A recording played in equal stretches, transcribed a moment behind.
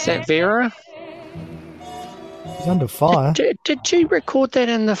that Vera? She's under fire. Did she record that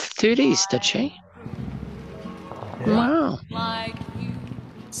in the 30s, did she? Yeah. Wow.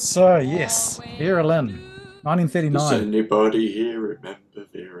 So, yes, Vera Lynn, Does 1939. anybody here remember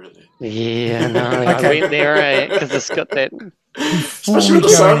Vera Lynn? Yeah, no, I Okay. went there, because it's got that. Before Especially we with the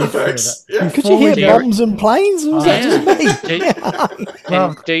go sound any effects. further- Yeah. Could you hear do you- bombs and planes? Or was that Yeah. just me?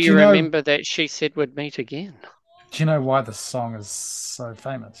 Well, Do you know, remember that she said we'd meet again? Do you know why the song is so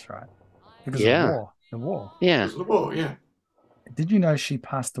famous, right? Because Yeah. of war. The war. Yeah. Because of the war, yeah. Did you know she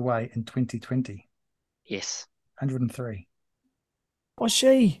passed away in 2020? Yes. 103. Was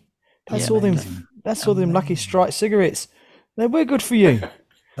she? That's Yeah. all them. Amazing. That's all them Lucky Strike cigarettes. They were good for you.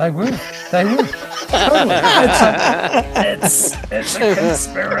 They were. Totally. It's a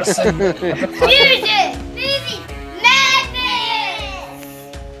conspiracy. Music, movie,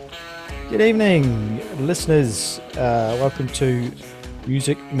 madness! Good evening, listeners. Welcome to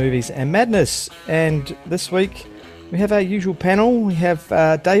Music, Movies and Madness. And this week we have our usual panel. We have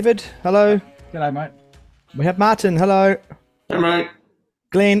David. Hello. G'day, mate. We have Martin. Hello. Hey, mate.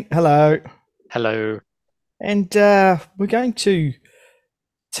 Glenn. Hello. Hello. And we're going to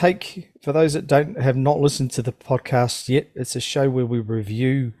take, for those that have not listened to the podcast yet, it's a show where we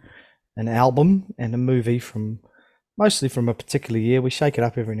review an album and a movie mostly from a particular year. We shake it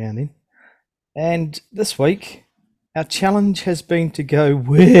up every now and then. And this week, our challenge has been to go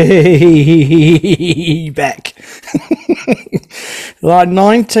way back. Like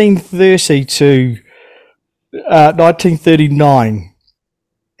 1930 to 1939.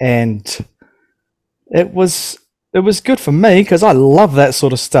 And it was good for me because I love that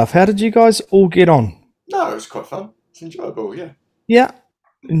sort of stuff. How did you guys all get on? No, it was quite fun. It's enjoyable, yeah. Yeah.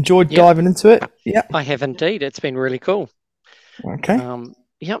 Enjoyed Yep. diving into it? Yeah. I have indeed. It's been really cool. Okay.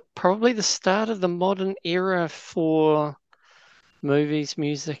 Yep, probably the start of the modern era for movies,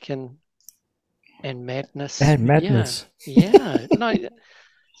 music, and madness. And madness. Yeah. No,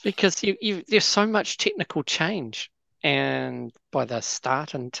 because there's so much technical change, and by the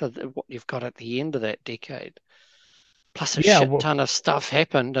start into what you've got at the end of that decade, plus a shit ton of stuff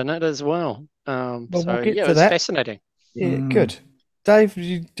happened in it as well. we'll So get yeah, to it was that. fascinating. Yeah, good. Dave, did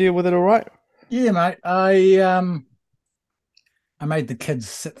you deal with it all right? Yeah, mate. I made the kids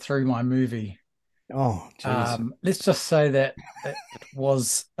sit through my movie. Oh, jeez. Let's just say that it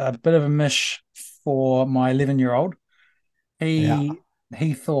was a bit of a mish for my 11-year-old. He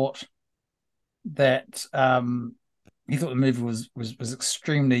thought that he thought the movie was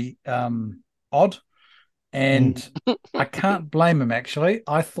extremely odd, and I can't blame him. Actually,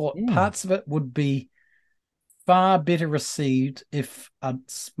 I thought parts of it would be far better received if I'd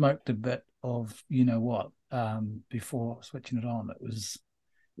smoked a bit of before switching it on. It was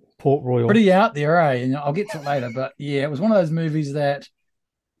Port Royal. pretty out there, eh? And I'll get to it later. But yeah, it was one of those movies that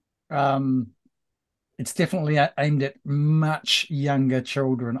it's definitely aimed at much younger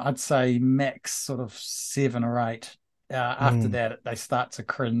children. I'd say max sort of 7 or 8. After that, they start to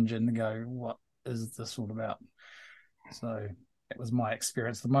cringe and go, "What is this all about?" So that was my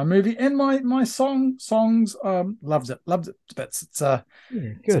experience with my movie, and my songs. Loves it to bits. It's a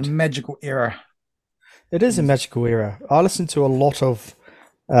magical era. It is a magical era. I listen to a lot of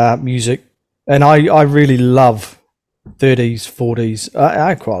music, and I really love 30s, 40s.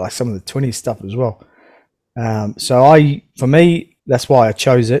 I quite like some of the 20s stuff as well. For me, that's why I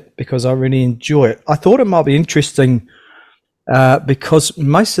chose it, because I really enjoy it. I thought it might be interesting because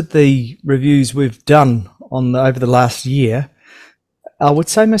most of the reviews we've done over the last year, I would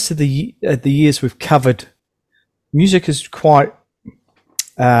say most of the years we've covered, music is quite.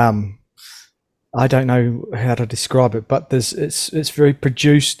 I don't know how to describe it, but it's very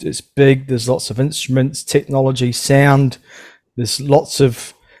produced. It's big. There's lots of instruments, technology, sound. There's lots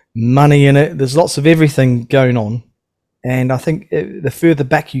of money in it. There's lots of everything going on, and I think the further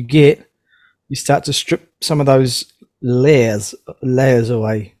back you get, you start to strip some of those layers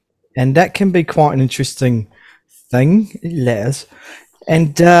away, and that can be quite an interesting thing. Layers,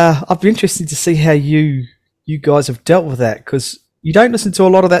 and I'd be interested to see how you guys have dealt with that, because you don't listen to a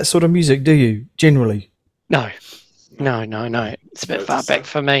lot of that sort of music, do you, generally? No. It's a bit far back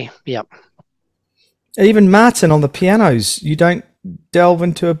for me. Yep. Even Martin on the pianos, you don't delve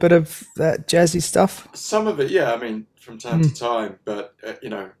into a bit of that jazzy stuff? Some of it, yeah. I mean, from time to time, but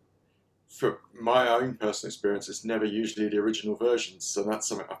for my own personal experience, it's never usually the original versions. So that's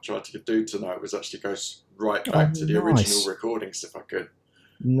something I've tried to do tonight, was actually go right back to the original recordings if I could.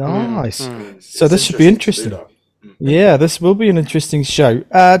 Nice. So It's this should be interesting. to do that. Yeah, this will be an interesting show.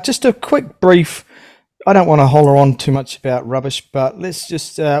 Just a quick brief. I don't want to holler on too much about rubbish, but let's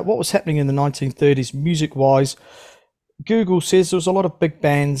just what was happening in the 1930s music-wise. Google says there was a lot of big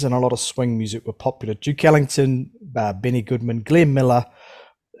bands and a lot of swing music were popular. Duke Ellington, Benny Goodman, Glenn Miller.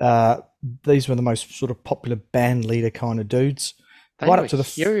 These were the most sort of popular band leader kind of dudes. They were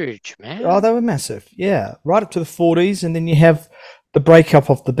huge, man. Oh, they were massive. Yeah, right up to the 40s, and then you have the breakup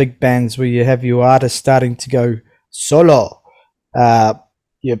of the big bands where you have your artists starting to go solo.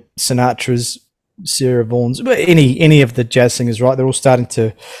 Your Sinatra's, Sarah Vaughan's, but any of the jazz singers, right? They're all starting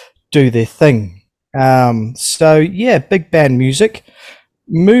to do their thing. So yeah, big band music.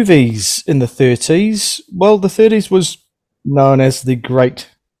 Movies in the 30s. Well, the 30s was known as the Great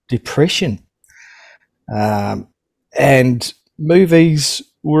Depression. And movies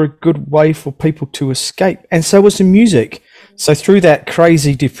were a good way for people to escape. And so was the music. So through that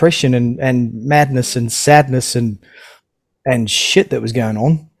crazy depression and madness and sadness and shit that was going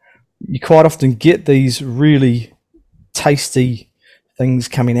on, you quite often get these really tasty things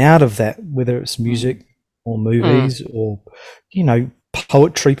coming out of that, whether it's music or movies or, you know,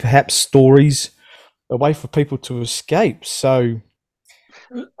 poetry, perhaps stories, a way for people to escape. So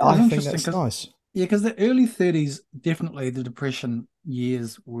I think that's nice. Yeah, because the early 30s, definitely the Depression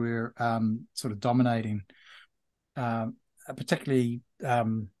years were sort of dominating, particularly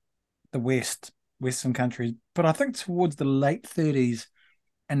the Western countries. But I think towards the late 30s,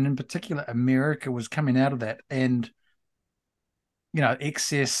 and in particular America, was coming out of that, and you know,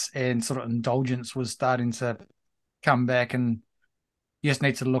 excess and sort of indulgence was starting to come back. And you just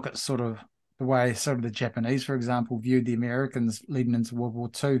need to look at sort of the way sort of the Japanese, for example, viewed the Americans leading into World War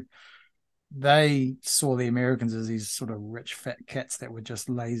II. They saw the Americans as these sort of rich fat cats that were just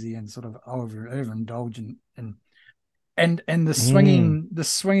lazy and sort of overindulgent, and the swinging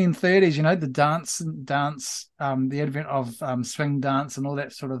 30s, you know, the dance, the advent of swing dance and all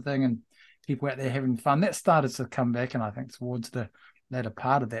that sort of thing, and people out there having fun, that started to come back, and I think towards the latter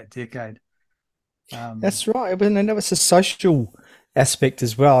part of that decade. That's right. But then there was a social aspect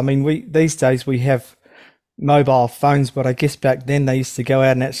as well. I mean, these days we have mobile phones, but I guess back then they used to go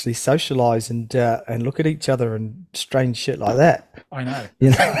out and actually socialize and look at each other and strange shit like that. I know, you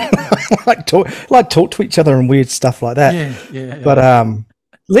know, like talk to each other and weird stuff like that. Yeah. But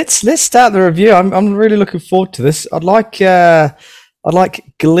let's start the review. I'm really looking forward to this. I'd like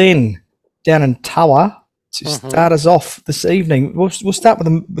Glenn down in Tawa to start us off this evening. We'll start with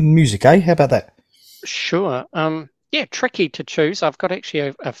the music, eh? How about that? Sure. Yeah, tricky to choose. I've got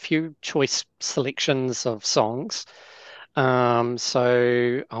actually a few choice selections of songs.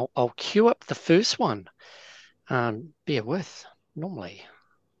 So I'll queue up the first one. Bear with. Normally,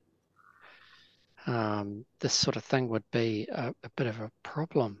 this sort of thing would be a bit of a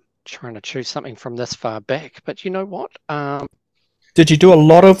problem trying to choose something from this far back. But you know what? Did you do a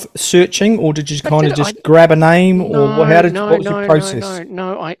lot of searching, or did you kind of just grab a name, or what was your process?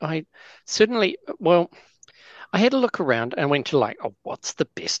 No, I certainly, well, I had a look around and went to like, oh, what's the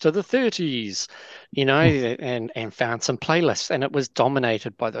best of the 30s, you know, and found some playlists, and it was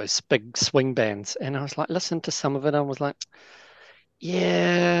dominated by those big swing bands. And I was like, listened to some of it, and I was like,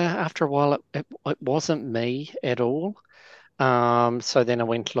 yeah, after a while, it wasn't me at all. So then I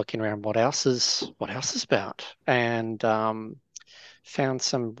went looking around what else is about, and found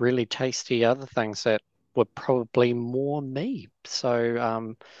some really tasty other things that were probably more me.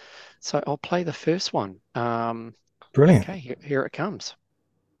 So so I'll play the first one. Brilliant. Okay, here it comes.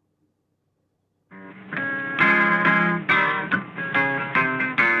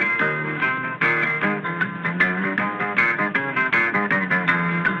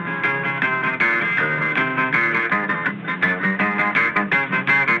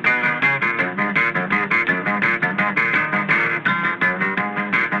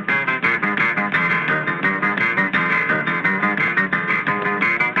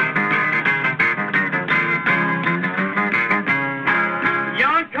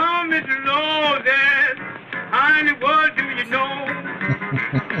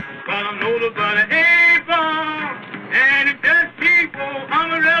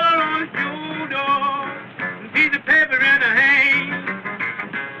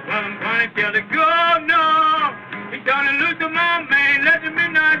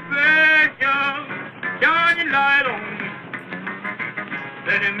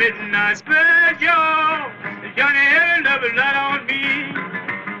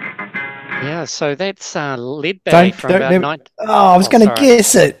 Yeah, so that's Lead Belly from about 9. Oh, I was going to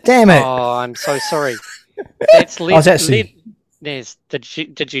guess it. Damn it! Oh, I'm so sorry. That's Lead. Yes.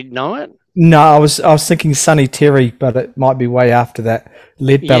 Did you know it? No, I was thinking Sonny Terry, but it might be way after that.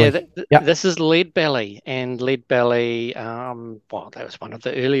 Lead Belly. Yeah, this is Lead Belly, and Lead Belly. Well, that was one of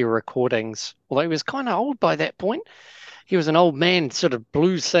the earlier recordings. Although he was kind of old by that point. he was an old man sort of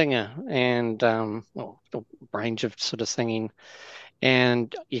blues singer, and well, a range of sort of singing,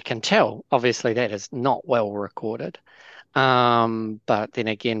 and you can tell obviously that is not well recorded. But then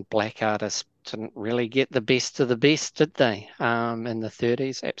again, black artists didn't really get the best of the best, did they? In the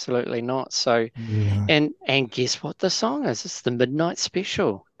 30s, absolutely not. So, No. and guess what the song is? It's the Midnight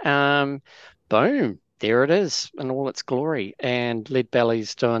Special. Boom, there it is in all its glory. And Lead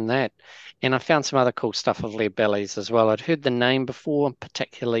Belly's doing that. And I found some other cool stuff of Lead Belly's as well. I'd heard the name before,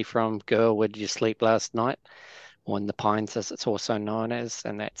 particularly from Girl, Where Did You Sleep Last Night? Or In the Pines, as it's also known as.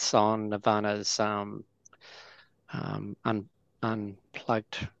 And that's on Nirvana's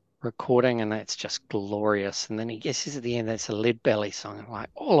unplugged recording, and that's just glorious. And then he guesses at the end that's a Lead Belly song, and like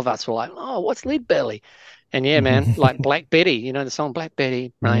all of us were like, oh, what's Lead Belly? And yeah, man, like Black Betty, you know the song Black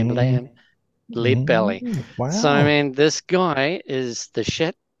Betty, Lead Belly. Wow. So I mean, this guy is the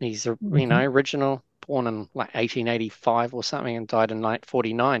shit. He's a original, born in like 1885 or something, and died in like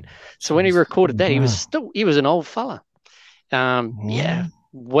 49. So when he recorded that, he was an old fella. Yeah,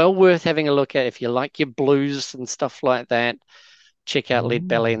 well worth having a look at if you like your blues and stuff like that. Check out Lead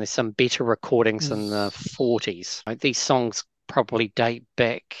Belly, and there's some better recordings in the 40s. These songs probably date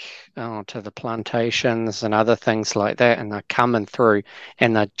back to the plantations and other things like that, and they're coming through,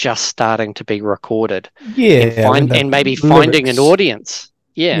 and they're just starting to be recorded. Yeah, and maybe finding an audience.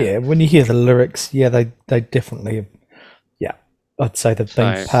 Yeah, when you hear the lyrics, they definitely, I'd say they've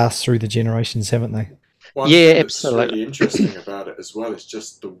been passed through the generations, haven't they? One thing that's really interesting about it as well is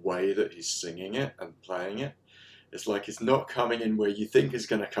just the way that he's singing it and playing it. It's like he's not coming in where you think he's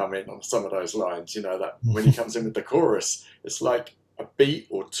going to come in on some of those lines. You know, that when he comes in with the chorus, it's like a beat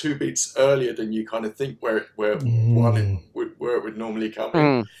or two beats earlier than you kind of think where it would normally come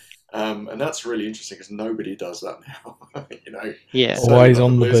in. And that's really interesting because nobody does that now. You know, always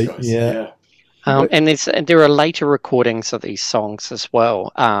on the beat. Guys. Yeah. And there are later recordings of these songs as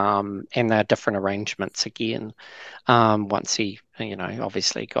well, and they're different arrangements again. Once he,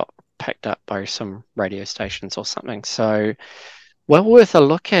 obviously got picked up by some radio stations or something. So, well worth a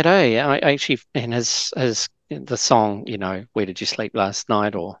look at, eh? I actually, and the song, Where Did You Sleep Last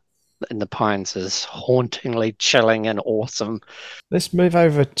Night, or In the Pines, is hauntingly chilling and awesome. Let's move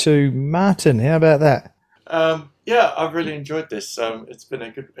over to Martin. How about that? Yeah, I've really enjoyed this. It's been a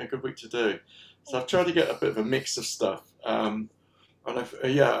good week to do. So I've tried to get a bit of a mix of stuff. And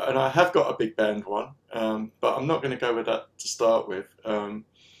I have got a big band one, but I'm not going to go with that to start with.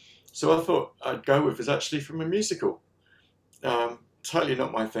 So I thought I'd go with is actually from a musical. Totally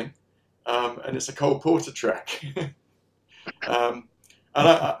not my thing. And it's a Cole Porter track. And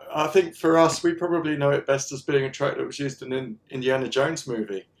I think for us, we probably know it best as being a track that was used in an Indiana Jones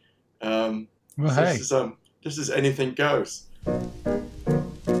movie. This is Anything Goes.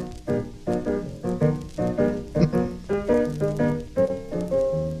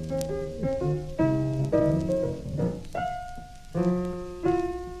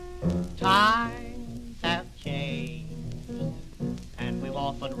 Times have changed, and we've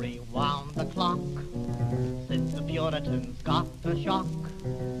often rewound the clock since the Puritans got the shock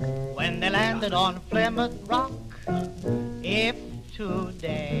when they landed on Plymouth Rock. If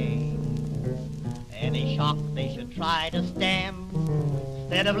today any shock they should try to stem,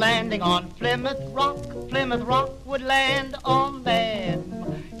 instead of landing on Plymouth Rock would land on them.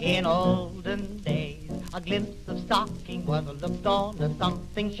 In olden days, a glimpse of stocking was looked on as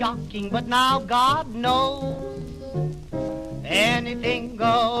something shocking, but now God knows anything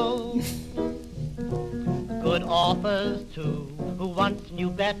goes. Good authors too, who once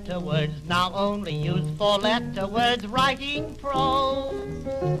knew better words, now only use four-letter words, writing prose.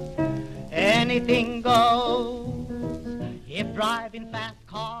 Anything goes. If driving fast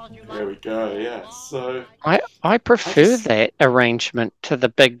cars you like. There we go. Yeah. So I prefer that arrangement to the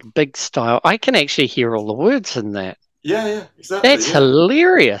big style. I can actually hear all the words in that. Yeah, exactly. That's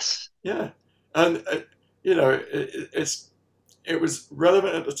hilarious. Yeah, and it was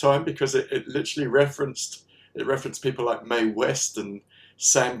relevant at the time because it literally referenced people like Mae West and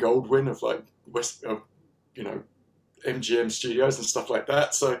Sam Goldwyn of like MGM Studios and stuff like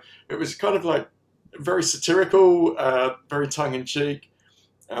that. So it was kind of like very satirical, very tongue-in-cheek.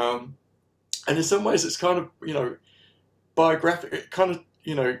 And in some ways it's kind of, biographic. It kind of,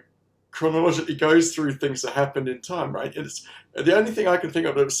 chronologically goes through things that happened in time, right? It's the only thing I can think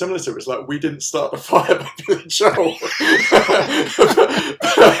of that was similar to it was like We Didn't Start the Fire by Billy Joel.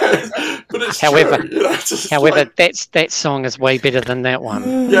 but it's true. However, that song is way better than that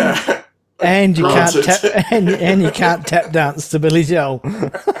one. Yeah. And you can't tap dance to Billy Joel.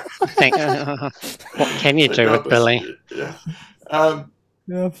 What can you do with Billy? Yeah.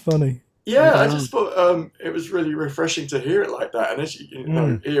 Funny. Yeah, I just thought it was really refreshing to hear it like that. And as you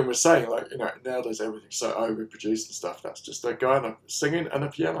know, Ian was saying, like, nowadays everything's so overproduced and stuff. That's just a guy singing and a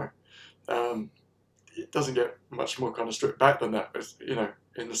piano. It doesn't get much more kind of stripped back than that. But,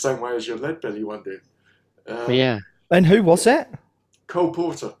 in the same way as your Lead Belly one did. Yeah. And who was that? Cole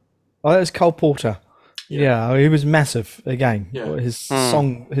Porter. Oh, that was Cole Porter. Yeah, he was massive again. Yeah. His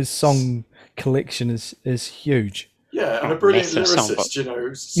song collection is huge. Yeah, and a brilliant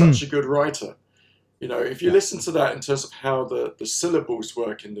lyricist, such a good writer. If you listen to that in terms of how the syllables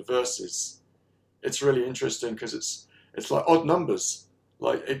work in the verses, it's really interesting because it's like odd numbers.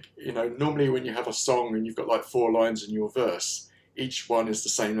 Like, normally when you have a song and you've got like 4 lines in your verse, each one is the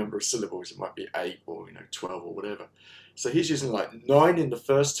same number of syllables. It might be 8 or 12 or whatever. So he's using like 9 in the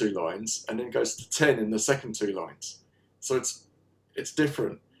first 2 lines and then goes to 10 in the second 2 lines. So it's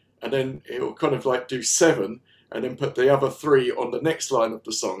different. And then he'll kind of like do 7 and then put the other 3 on the next line of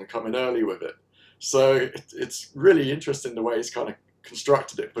the song and come in early with it. So it's really interesting the way he's kind of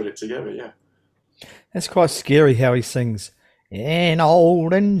constructed it, put it together, yeah. That's quite scary how he sings, in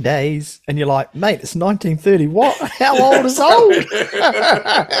olden days. And you're like, mate, it's 1930. What? How old is old?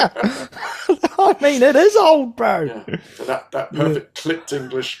 I mean, it is old, bro. Yeah. So that perfect clipped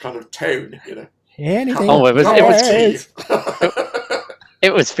English kind of tone, Anything. Oh, it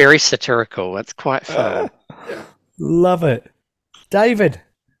was very satirical. It's quite fun. Yeah. Love it. David,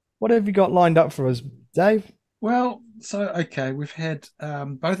 what have you got lined up for us, Dave? Well, so, okay, we've had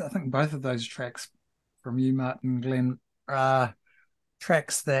both of those tracks from you, Martin and Glenn, are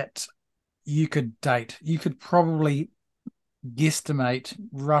tracks that you could date. You could probably guesstimate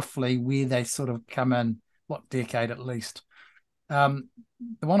roughly where they sort of come in, what decade at least. The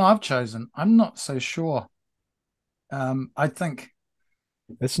one I've chosen, I'm not so sure. I think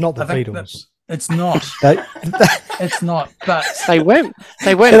it's not the Beatles. It's not. It's not. But they weren't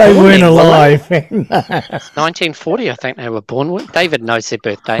alive. 1940, I think they were born. David knows their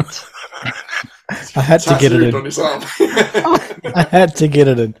birth dates. I had to get it in. On his arm. I had to get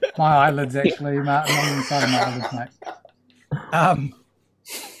it in. My eyelids actually, Martin, on the inside of my eyelids, mate.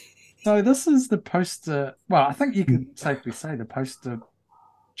 So this is the poster. Well, I think you can safely say the poster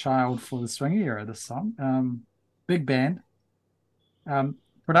child for the swing era. This song, big band.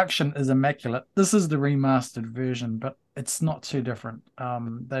 Production is immaculate. This is the remastered version, but it's not too different.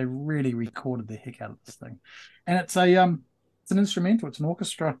 They really recorded the heck out of this thing, and it's an instrumental. It's an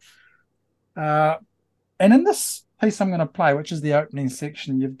orchestra. And in this piece I'm going to play, which is the opening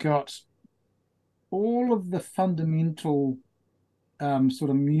section, you've got all of the fundamental sort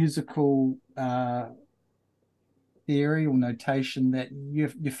of musical theory or notation that you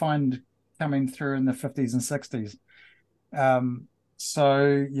find coming through in the 50s and 60s.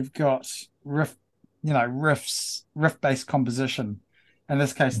 So you've got riff-based composition. In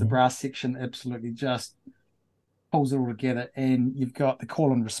this case, the brass section absolutely just pulls it all together, and you've got the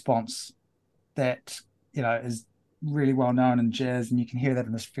call and response that is really well known in jazz, and you can hear that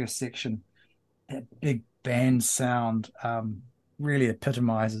in this first section. That big band sound really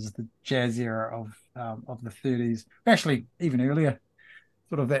epitomizes the jazz era of the 30s, actually even earlier.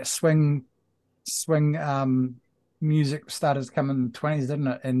 Sort of that swing music started to come in the 20s, didn't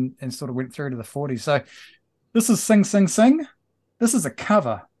it? And sort of went through to the 40s. So this is Sing Sing Sing. This is a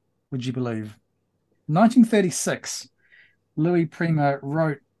cover, would you believe? 1936, Louis Prima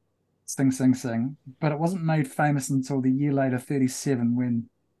wrote Sing Sing Sing, but it wasn't made famous until the year later, 37, when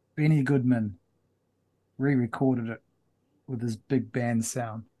Benny Goodman re-recorded it with his big band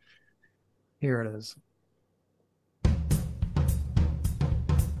sound. Here it is.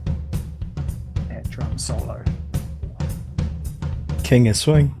 That drum solo. King of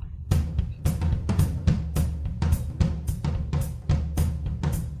Swing.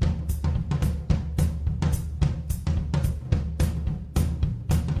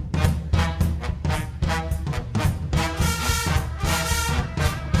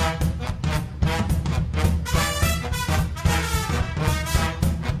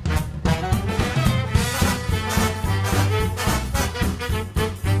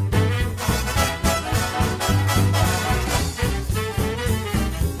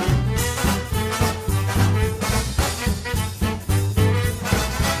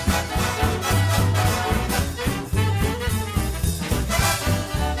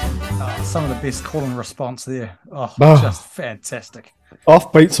 Some of the best call and response there. Oh, just fantastic.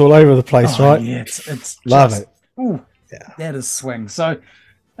 Offbeats all over the place, right? Yeah, it's love it. Ooh, yeah, that is swing. So,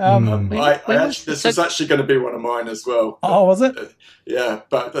 this is actually going to be one of mine as well. Oh, was it? Yeah,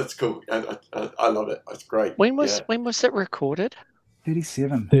 but that's cool. I love it. It's great. When was it recorded?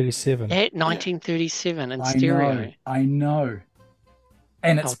 37. 37. Yeah, 1937 in stereo. I know.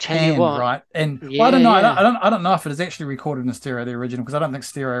 and it's I'll tell you panned, what. right? And Yeah, well, I don't know. yeah. I don't know if it is actually recorded in stereo, the original, because I don't think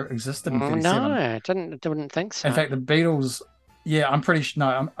stereo existed in '37. No, I didn't think so. In fact, the Beatles. Yeah, I'm pretty sure.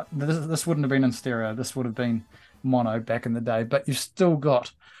 No, this wouldn't have been in stereo. This would have been mono back in the day. But you've still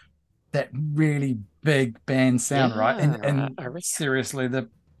got that really big band sound, right? And seriously, jump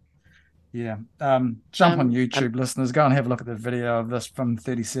on YouTube, listeners. Go and have a look at the video of this from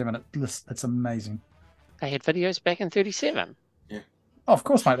 '37. It's amazing. They had videos back in '37. Yeah. Oh, of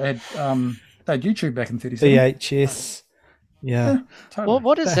course, mate. They had YouTube back in '37. VHS. Yeah. Totally. Well,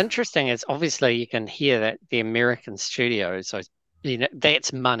 what is interesting is obviously you can hear that the American studios, so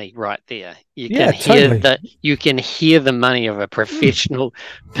that's money right there. You can hear the money of a professional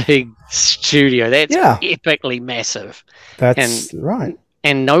big studio. That's epically massive. That's right.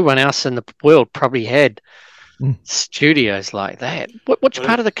 And no one else in the world probably had studios like that. Which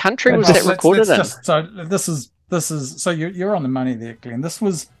part of the country was that recorded in? So this is so you're on the money there, Glenn. This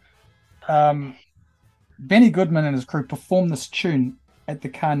was Benny Goodman and his crew performed this tune at the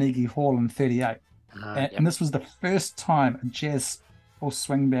Carnegie Hall in '38, and this was the first time a jazz or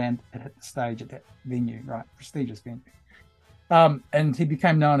swing band had hit the stage at that venue, right? Prestigious venue. And he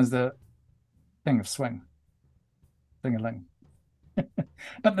became known as the King of Swing, Ding-a-ling.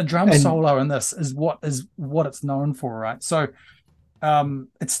 But the drum solo in this is what it's known for, right? So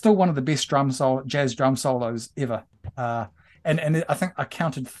it's still one of the best jazz drum solos ever. And I think I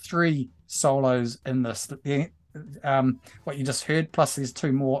counted 3 solos in this. What you just heard, plus there's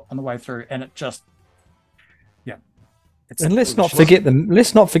 2 more on the way through, and it just and let's not forget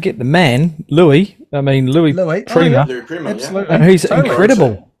the man, Louis. I mean Louis Prima. Oh, yeah. Louis Prima, absolutely. And he's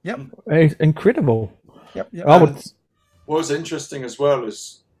incredible. Yep. He's incredible. Yep. What was interesting as well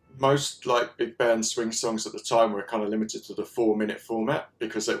is most like big band swing songs at the time were kind of limited to the 4-minute format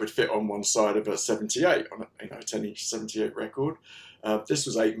because it would fit on one side of a 78 on a 10-inch 78 record. This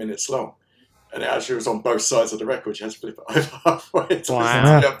was 8 minutes long, and it actually was on both sides of the record. You had to flip it over halfway.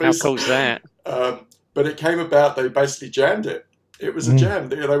 Wow, how cool is that? But it came about, they basically jammed it. It was a jam.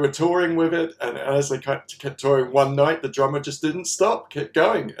 They were touring with it, and as they kept touring one night, the drummer just didn't stop, kept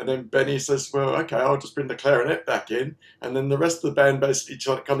going. And then Benny says, well, okay, I'll just bring the clarinet back in. And then the rest of the band basically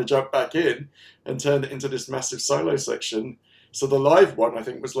kind of jumped back in and turned it into this massive solo section. So the live one, I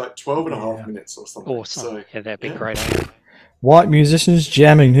think, was like 12 and a half minutes or something. Awesome. So, yeah, that'd be great. White musicians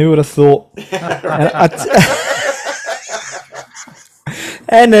jamming, who would have thought?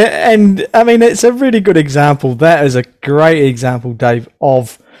 And I mean, it's a really good example. That is a great example, Dave,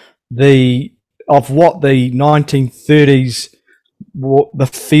 of what the 1930s, the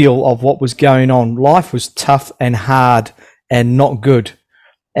feel of what was going on. Life was tough and hard and not good,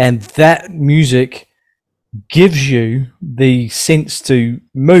 and that music gives you the sense to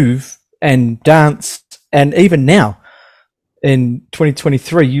move and dance. And even now, in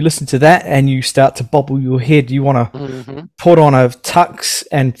 2023, you listen to that and you start to bobble your head. You want to put on a tux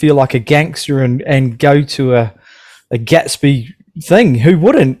and feel like a gangster and go to a Gatsby thing. Who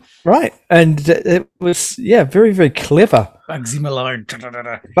wouldn't, right? And it was, very, very clever. Bugsy Malone.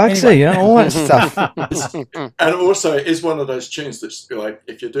 Bugsy, anyway. All that stuff. And also, it is one of those tunes that's like,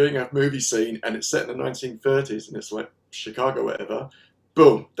 if you're doing a movie scene and it's set in the 1930s and it's like Chicago, whatever,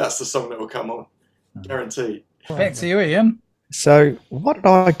 boom, that's the song that will come on. Guaranteed. Back to you, Ian. So what did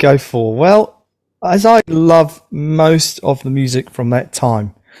I go for? Well, as I love most of the music from that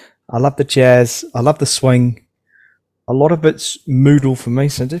time, I love the jazz, I love the swing. A lot of it's moodal for me,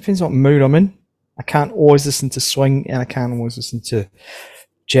 so it depends what mood I'm in. I can't always listen to swing and I can't always listen to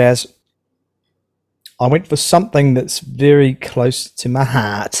jazz. I went for something that's very close to my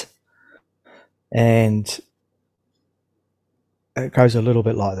heart, and it goes a little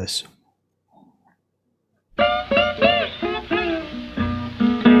bit like this.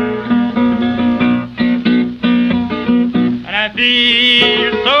 I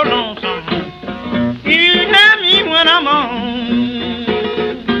feel so lonesome. You hear me when I'm on.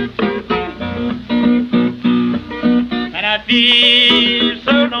 And I feel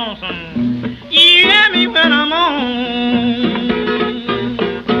so lonesome. You hear me when I'm on.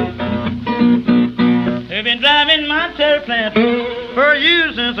 They've been driving my tail plant for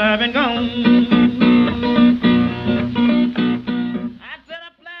you since I've been gone.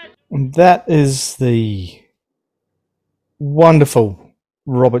 And that is the wonderful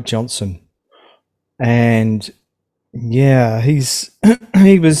Robert Johnson, and he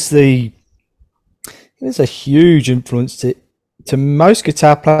was a huge influence to most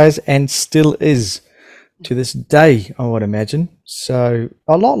guitar players, and still is to this day, I would imagine. So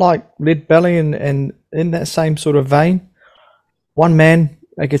a lot like Lead Belly, and in that same sort of vein, one man,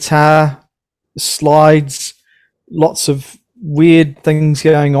 a guitar, slides, lots of weird things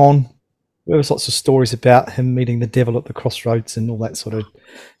going on. There was lots of stories about him meeting the devil at the crossroads and all that sort of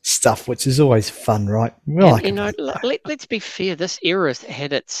stuff, which is always fun, right? Let's be fair. This era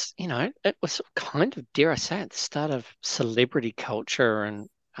had its, it was kind of, dare I say, at the start of celebrity culture and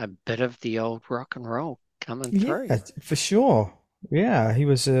a bit of the old rock and roll coming through. Yeah, for sure. Yeah, he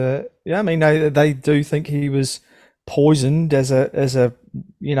was. I mean, they do think he was poisoned as a a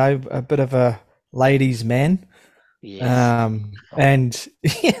bit of a ladies' man. Yes. And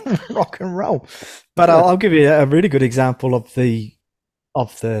rock and roll. But I'll give you a really good example of the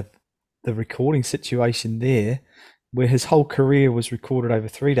recording situation there, where his whole career was recorded over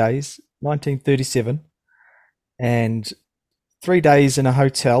 3 days, 1937, and 3 days in a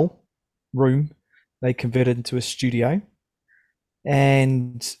hotel room they converted into a studio,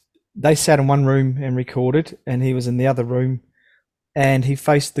 and they sat in one room and recorded, and he was in the other room, and he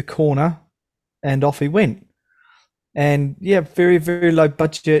faced the corner, and off he went. And yeah, very, very low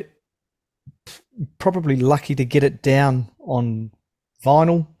budget, probably lucky to get it down on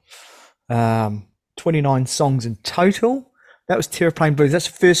vinyl. 29 songs in total. That was Terraplane Blues. That's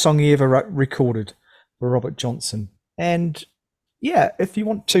the first song he ever recorded for Robert Johnson. And yeah, if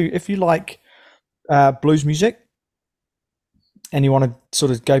you like blues music and you want to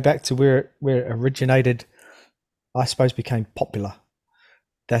sort of go back to where it originated, I suppose became popular.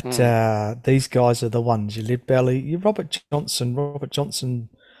 That these guys are the ones. Your Lead Belly, your Robert Johnson,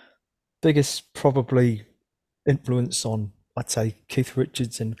 biggest probably influence on, I'd say, Keith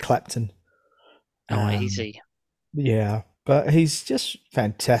Richards and Clapton. Easy. Yeah, but he's just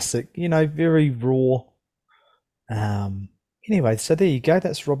fantastic. Very raw. Anyway, so there you go.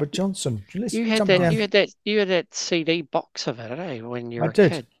 That's Robert Johnson. You had that CD box of it, when you were a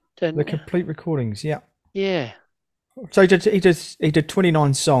kid, didn't the you? complete recordings. Yeah. Yeah. So he did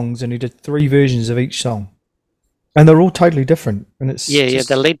 29 songs, and he did 3 versions of each song, and they're all totally different. And it's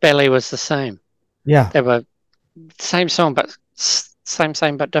the Lead Belly was the same. Yeah, they were same song, but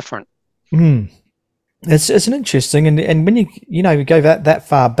same but different. It's an interesting, and when you go that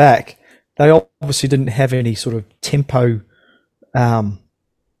far back, they obviously didn't have any sort of tempo,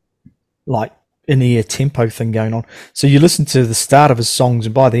 like in-ear tempo thing going on. So you listen to the start of his songs,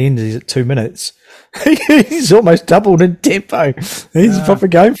 and by the end he's at 2 minutes. He's almost doubled in tempo. He's proper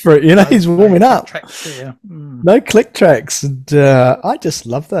going for it. He's warming up. No click tracks, and I just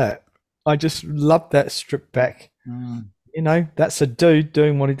love that. I just love that stripped back. That's a dude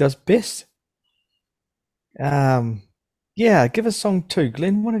doing what he does best. Yeah, give us song 2,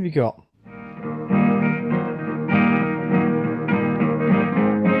 Glenn. What have you got?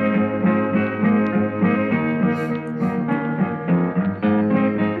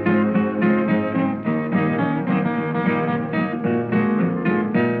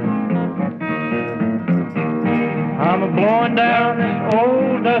 I'm a-blowing down this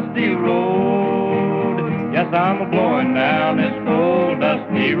old dusty road. Yes, I'm a-blowing down this old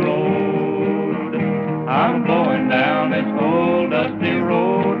dusty road. I'm blowing down this old dusty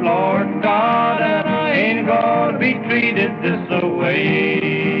road, Lord God, and I ain't gonna be treated this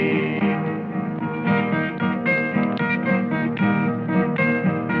away.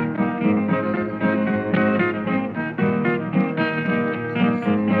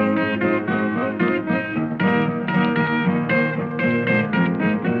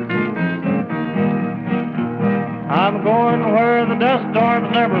 I'm going where the dust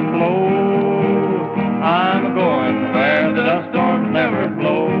storms never blow. I'm going where the dust storms never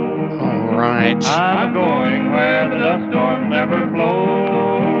blow. All right. I'm going where the dust storms never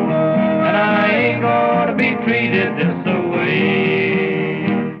blow. And I ain't gonna be treated this away.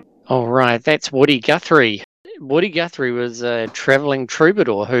 All right, that's Woody Guthrie. Woody Guthrie was a travelling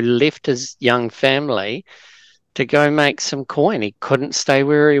troubadour who left his young family to go make some coin. He couldn't stay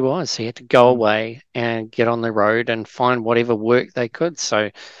where he was. He had to go away and get on the road and find whatever work they could.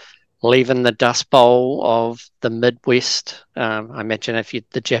 So leaving the Dust Bowl of the Midwest, I imagine if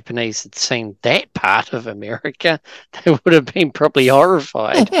the Japanese had seen that part of America, they would have been probably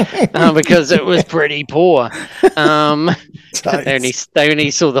horrified because it was pretty poor. They only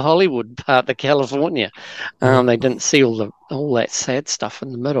saw the Hollywood part of California. They didn't see all that sad stuff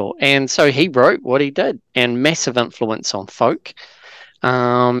in the middle. And so he wrote what he did, and massive influence on folk.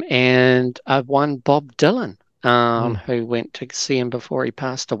 And one Bob Dylan, who went to see him before he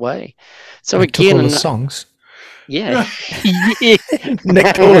passed away. So he again, took all the songs. Yeah.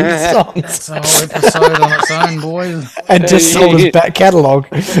 Nicked all his songs. That's a whole episode on its own, boys. And just sold his back catalogue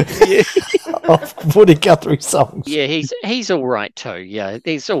of Woody Guthrie songs. Yeah, he's all right too. Yeah,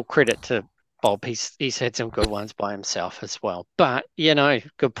 there's all credit to Bob. He's had some good ones by himself as well. But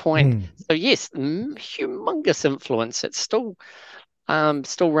good point. So yes, humongous influence. It's still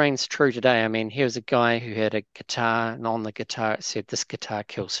reigns true today. I mean, here's a guy who had a guitar, and on the guitar it said, "This guitar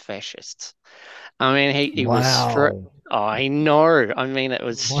kills fascists." I mean, he was strict. Oh, I know. I mean, it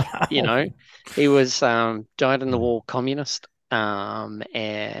was he was dyed in the wool communist,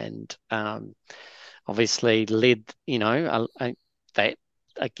 and obviously led that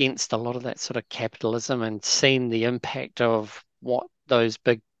against a lot of that sort of capitalism, and seen the impact of what those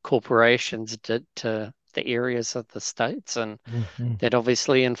big corporations did to the areas of the states, and that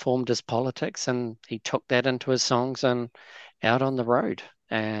obviously informed his politics, and he took that into his songs and out on the road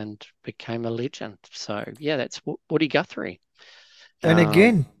and became a legend. So yeah, that's Woody Guthrie. And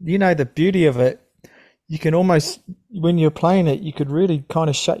again, the beauty of it, you can almost, when you're playing it, you could really kind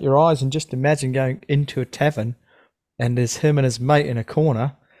of shut your eyes and just imagine going into a tavern and there's him and his mate in a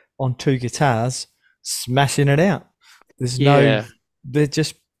corner on two guitars smashing it out. They're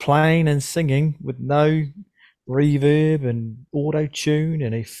just playing and singing with no reverb and auto tune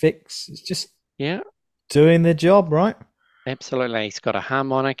and effects. It's just doing their job, right? Absolutely. He's got a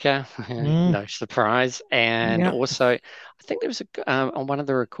harmonica, no surprise. And also, I think there was on one of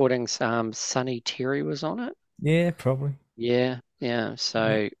the recordings, Sonny Terry was on it. Yeah, probably. Yeah.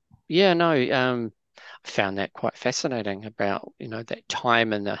 So, I found that quite fascinating about, that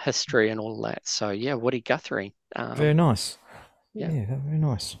time and the history and all that. So, yeah, Woody Guthrie. Very nice. Yeah, very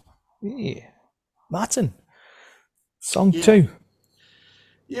nice. Yeah. Martin, song 2.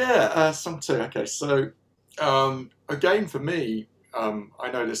 Yeah, song 2. Okay, so again for me, I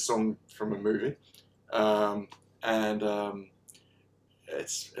know this song from a movie, and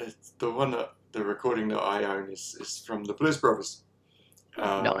it's the recording that I own is from the Blues Brothers.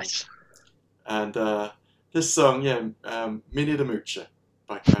 Nice. And this song, Minnie the Moocher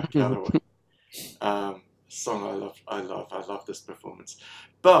by Cab Calloway. Song I love this performance.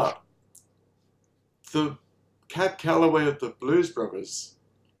 But the Cab Calloway of the Blues Brothers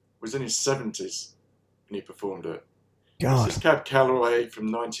was in his 70s when he performed it. God. This is Cab Calloway from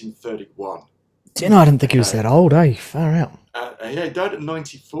 1931. I didn't think he was that old, eh? Far out. He died at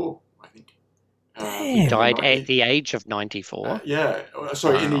 94, I think. He died at the age of 94.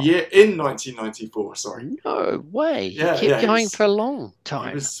 Sorry, in 1994. Sorry. No way. He kept going for a long time.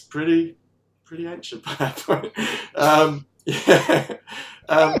 He was pretty ancient by that point.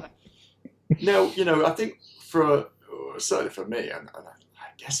 Now, I think certainly for me, and I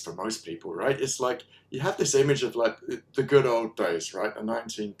guess for most people, right? It's like you have this image of like the good old days, right? The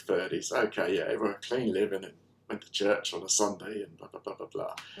 1930s. Okay, yeah, everyone clean living and went to church on a Sunday and blah blah blah blah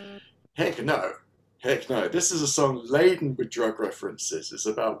blah. Heck no. This is a song laden with drug references. It's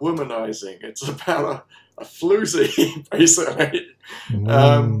about womanizing. It's about a floozy, basically.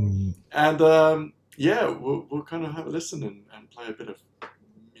 We'll kind of have a listen and play a bit of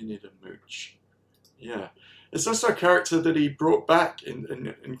Minnie the Mooch. Yeah. It's also a character that he brought back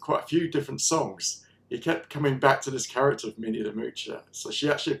in quite a few different songs. He kept coming back to this character of Minnie the Moocher. So she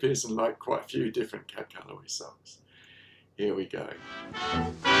actually appears in like quite a few different Cab Calloway songs. Here we go.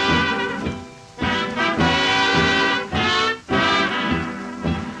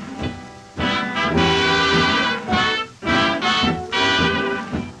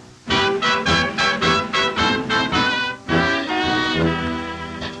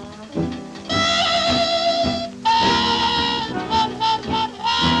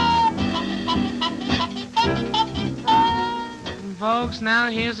 Folks, now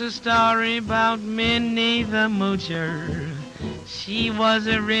here's a story about Minnie the Moocher. She was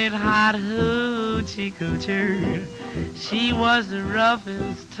a red-hot hoochie coocher. She was the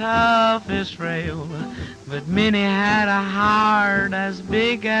roughest, toughest rail, but Minnie had a heart as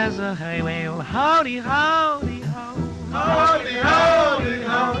big as a hay whale. Howdy, howdy, ho. Howdy, howdy,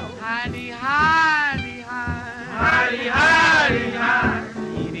 ho. Hidey, hidey, hi. Hidey, hidey, hi.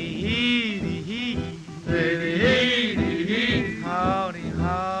 Heedy, heedy, hee. Heedy, heedy, hee. Howdy,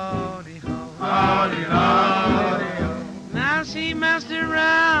 howdy, ho. Howdy, howdy, ho. Now she messed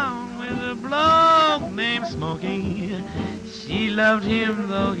around with a bloke named Smokey. She loved him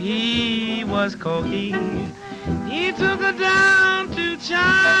though he was cocky. He took her down to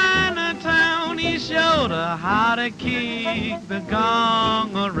Chinatown. He showed her how to kick the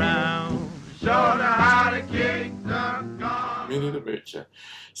gong around. Showed her how to kick the gong. Minnie the Moocher.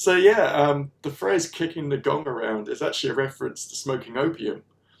 So yeah, the phrase "kicking the gong around" is actually a reference to smoking opium.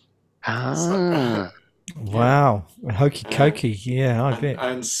 Wow. Hokey cokey. Yeah, I bet.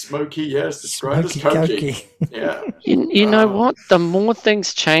 And smoky, yes, described as Smoky cokey. Yeah. You know what? The more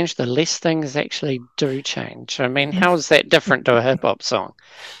things change, the less things actually do change. I mean, how is that different to a hip hop song?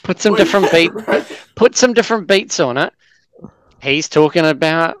 Put some different beats on it. He's talking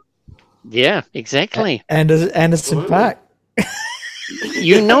about, yeah, exactly. Anderson Paak.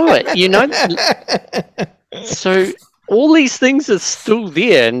 You know it. You know. So all these things are still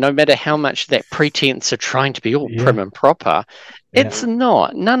there, no matter how much that pretense of trying to be all prim and proper. It's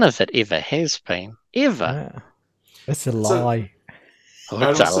not. None of it ever has been. Ever. Yeah. It's a lie.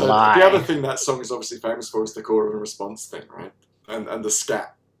 It's a lie. The other thing that song is obviously famous for is the call and response thing, right? And the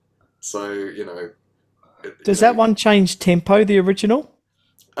scat. So, you know. Does that one change tempo, the original?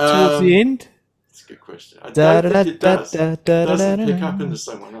 Towards the end? That's a good question. I don't think it does. It doesn't pick up in the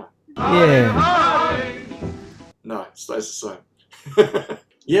same way, no. Yeah. No, it stays the same.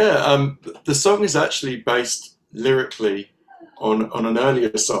 Yeah, the song is actually based lyrically on an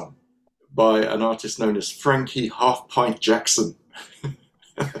earlier song by an artist known as Frankie Half Pint Jackson.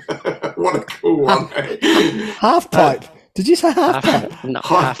 What a cool one, eh? Half pipe. Did you say half pipe? No,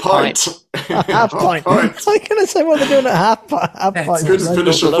 half pint. Half pint. I was going to say what they're doing at half pint. It's good to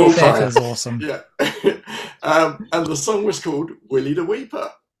finish a full pint. That is awesome. Yeah. And the song was called Willie the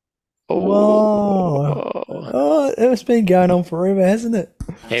Weeper. Whoa. Oh, it's been going on forever, hasn't it?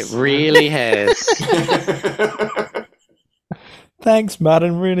 It really has. Thanks,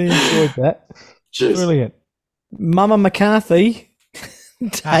 Martin. Really enjoyed that. Cheers. Brilliant. Mama McCarthy.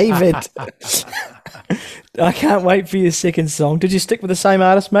 David. I can't wait for your second song. Did you stick with the same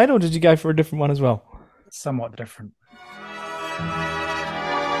artist, mate, or did you go for a different one as well? Somewhat different.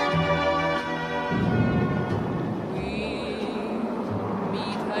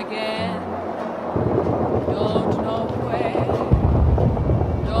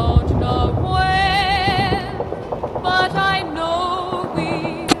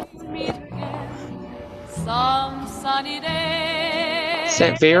 Is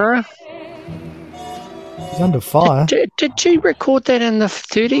that Vera? She's under fire. Did she record that in the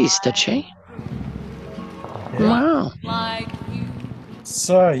 30s, did she? Yeah. Wow.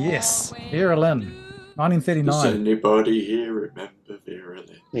 So, yes, Vera Lynn, 1939. Does anybody here remember Vera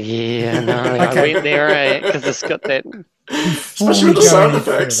Lynn? Yeah, no, I went there, right? Because it's got that. Especially with the sound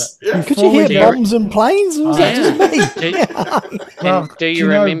effects. Yeah. Could you hear bombs and planes? Or was that just me? Do you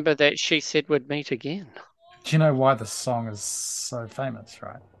remember that she said we'd meet again? Do you know why the song is so famous,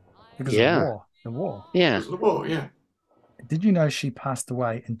 right? Because of the war. The war. Yeah. The war, yeah. Did you know she passed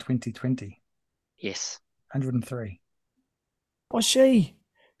away in 2020? Yes. 103. Was she?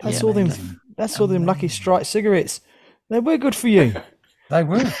 That's all them. That's all them Lucky Strike cigarettes. They were good for you. They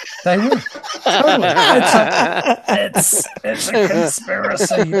were. Totally. It's a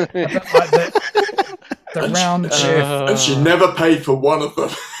conspiracy. A bit like the round chef. And she never paid for one of them.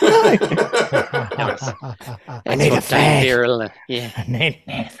 I need a fag. Yeah.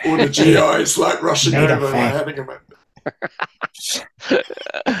 All the GIs like rushing over and having them.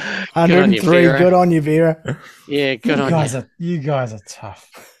 103. Good on you, Vera. Yeah, good on you. You guys are tough.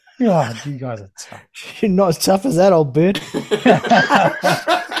 God, you guys are tough. You're not as tough as that old bird.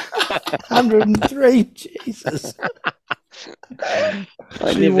 103. Jesus.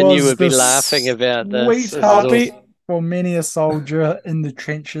 I never knew we'd be laughing about this. Sweetheart for many a soldier in the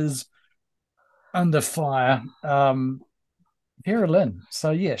trenches under fire. Vera Lynn.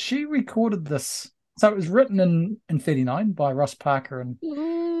 So yeah, she recorded this. So it was written in 39 by Ross Parker and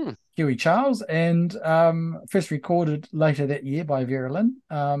Huey Charles, and first recorded later that year by Vera Lynn.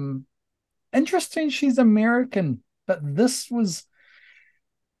 Interesting, she's American, but this was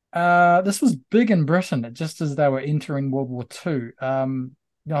big in Britain, just as they were entering World War II.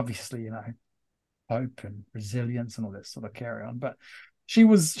 Obviously, hope and resilience and all that sort of carry on. But she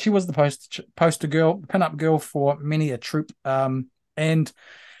was the poster girl, pin-up girl for many a troop, and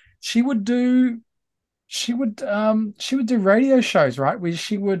she would do radio shows, right, where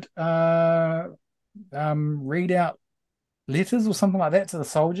she would read out letters or something like that to the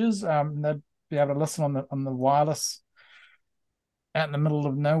soldiers. They'd be able to listen on the wireless out in the middle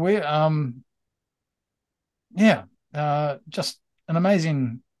of nowhere. Just an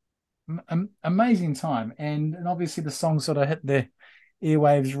amazing time, and obviously the song sort of hit the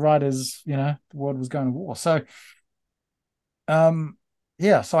airwaves right as the world was going to war. So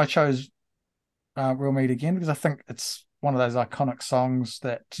so I chose We'll Meet Again because I think it's one of those iconic songs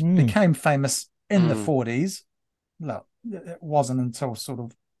that became famous in the 40s. No, it wasn't until sort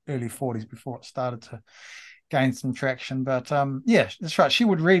of early 40s before it started to gain some traction. But that's right. She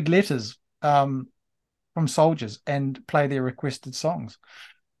would read letters from soldiers and play their requested songs.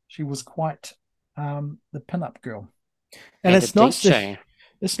 She was quite the pinup girl. And it's nice DJ.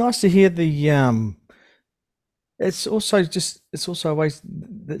 it's nice to hear the it's also a way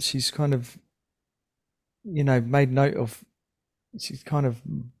that she's kind of, you know, made note of. She's kind of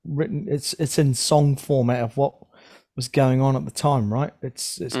written, it's in song format of what was going on at the time, right?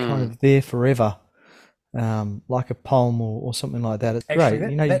 It's kind of there forever, like a poem or something like that. It's Actually,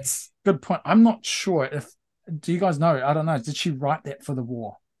 great. You know, that's a good point. I'm not sure if, do you guys know? I don't know. Did she write that for the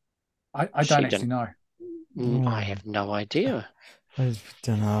war? I don't actually know. I have no idea. I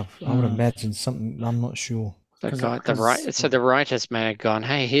don't know. I would imagine something. I'm not sure. So the writers may have gone,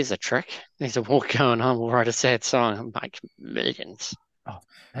 hey, here's a trick. There's a war going on. We'll write a sad song and make millions. Oh,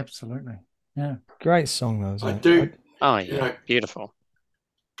 absolutely. Yeah. Great song, though. I do. Oh, yeah. You know, beautiful.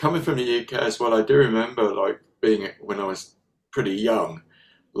 Coming from the UK as well, I do remember, like, being when I was pretty young,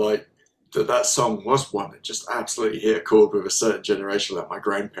 like, that song was one that just absolutely hit a chord with a certain generation, like my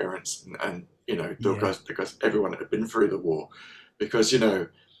grandparents and you know, because everyone had been through the war. Because, you know,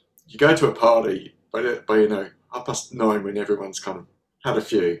 you go to a party by you know, 9:30 when everyone's kind of had a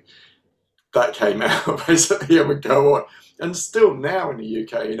few, that came out basically and would go on. And still now in the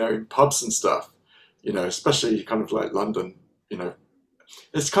UK, you know, in pubs and stuff, you know, especially kind of like London, you know,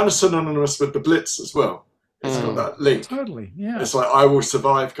 it's kind of synonymous with the Blitz as well. It's got that link. Totally, yeah. It's like I will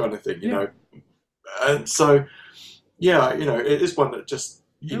survive kind of thing, you know. And so, yeah, you know, it is one that just,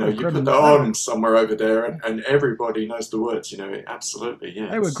 you know, you put that on somewhere over there and everybody knows the words, you know, absolutely, yeah.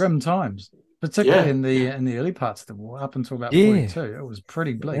 They were grim times, particularly in the early parts of the war, up until about 42. It was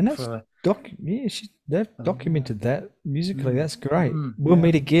pretty bleak. And that's they've documented that musically. That's great. We'll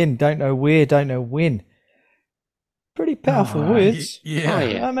meet again, don't know where, don't know when. Pretty powerful words. Yeah. Oh,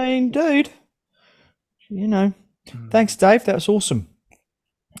 yeah. I mean, dude, you know. Thanks, Dave. That was awesome.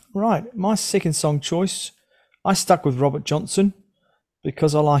 Right, my second song choice, I stuck with Robert Johnson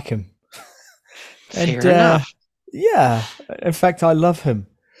because I like him. Fair enough. Yeah, in fact, I love him.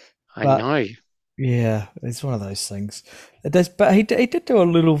 I know. Yeah, it's one of those things. But he did do a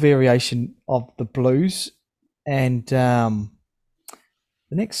little variation of the blues, and the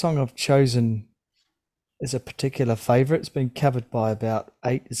next song I've chosen is a particular favourite. It's been covered by about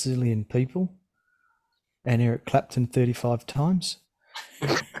 8 zillion people, and Eric Clapton 35 times.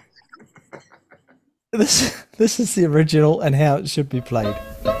 This is the original and how it should be played.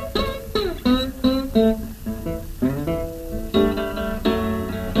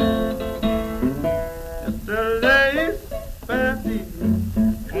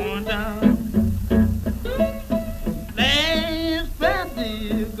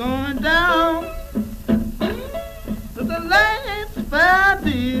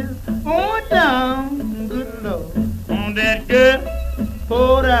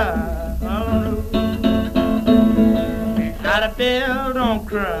 Don't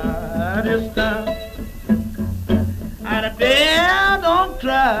cry this time. Don't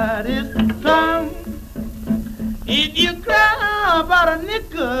cry this time. If you cry about a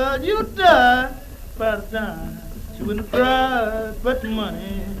nickel, you die by the time. She wouldn't cry, but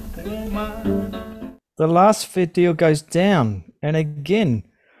money won't mind. The last fair deal goes down, and again,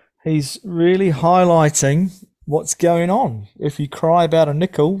 he's really highlighting what's going on. If you cry about a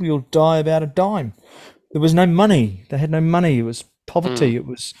nickel, you'll die about a dime. There was no money. They had no money. It was poverty.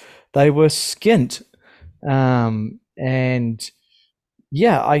 They were skint. And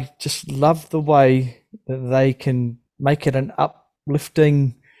yeah, I just love the way that they can make it an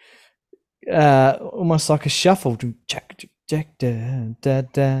uplifting, almost like a shuffle, jack, da,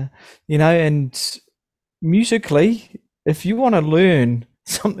 da, you know. And musically, if you want to learn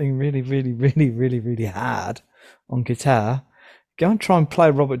something really, really, really, really, really hard on guitar, go and try and play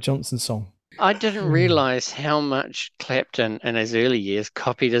a Robert Johnson song. I didn't realise how much Clapton in his early years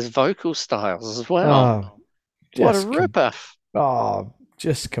copied his vocal styles as well. What a rip-off.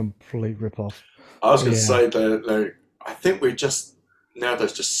 Just complete rip-off. I was going to say that I think we're just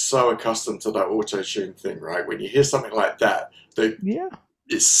nowadays just so accustomed to that auto-tune thing, right? When you hear something like that,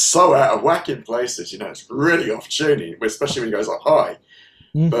 it's so out of whack in places, you know, it's really off-tuning, especially when it goes up high.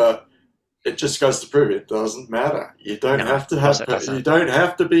 But it just goes to prove it doesn't matter. You don't have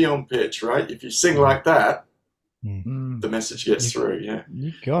to be on pitch, right? If you sing like that, the message gets through. Yeah,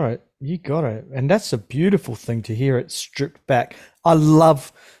 you got it, and that's a beautiful thing to hear it stripped back. I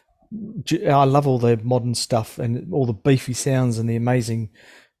love all the modern stuff and all the beefy sounds and the amazing,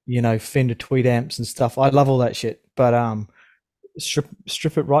 you know, Fender Tweed amps and stuff. I love all that shit, but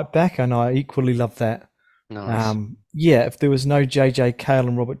strip it right back, and I equally love that. Nice. If there was no JJ Cale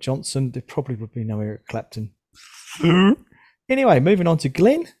and Robert Johnson, there probably would be no Eric Clapton. Anyway, moving on to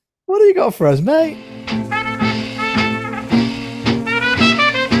Glenn. What do you got for us, mate?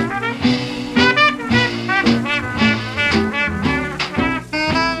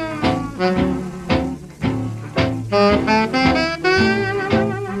 How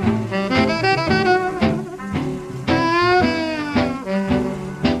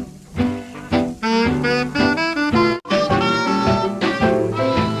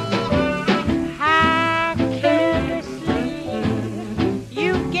carelessly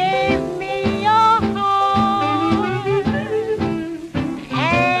you gave me your heart,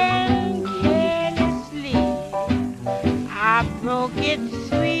 and carelessly I broke it,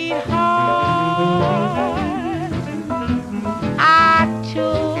 sweetheart. I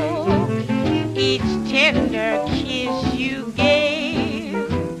took each tender kiss you gave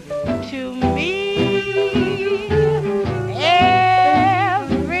to me.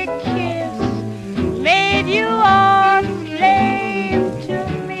 Every kiss made you a slave to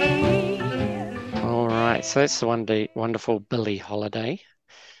me. All right, so that's the wonderful Billie Holiday,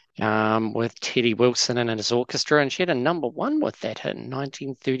 with Teddy Wilson and his orchestra, and she had a #1 with that hit in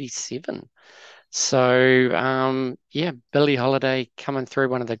 1937. So, yeah, Billie Holiday coming through,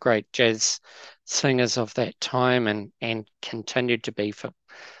 one of the great jazz singers of that time, and continued to be for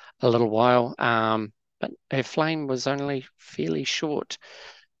a little while. But her flame was only fairly short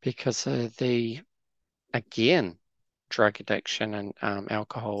because of again, drug addiction and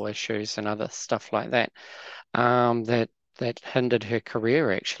alcohol issues and other stuff like that, that hindered her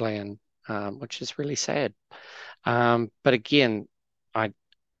career actually, and which is really sad. But again, I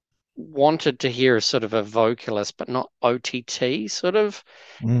wanted to hear a sort of a vocalist, but not OTT sort of.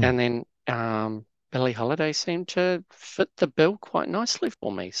 And then Billie Holiday seemed to fit the bill quite nicely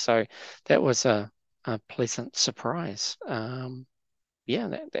for me. So that was a pleasant surprise.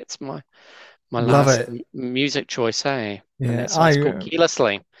 Yeah, that's my Love last it. music choice, eh? Yeah, And that song's called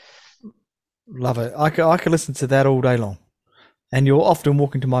Carelessly. Love it. I could listen to that all day long. And you'll often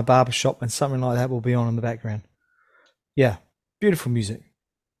walk into my barber shop and something like that will be on in the background. Yeah, beautiful music.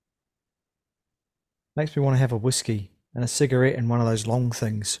 Makes me want to have a whiskey and a cigarette and one of those long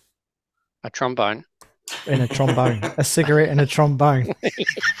things. A trombone. And a trombone. A cigarette and a trombone.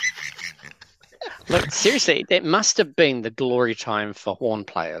 Look, seriously, that must have been the glory time for horn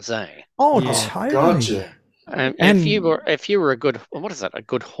players, eh? Oh, Oh, totally. God, yeah. And if you were a good, what is it, a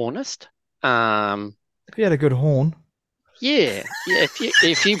good hornist? If you had a good horn. Yeah.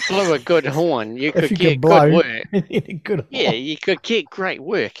 If you blew a good horn, you could If you get could blow, good work. good horn. Yeah, you could get great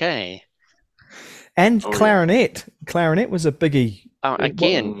work, eh? And Oh, clarinet. Clarinet was a biggie.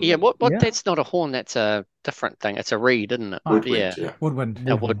 Again, yeah. What? Yeah. That's not a horn. That's a different thing. It's a reed, isn't it? Woodwind, Yeah. yeah. Woodwind.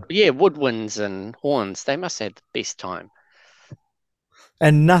 Woodwinds and horns. They must have the best time.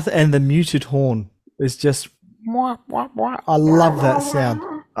 And nothing. And the muted horn is just. I love that sound.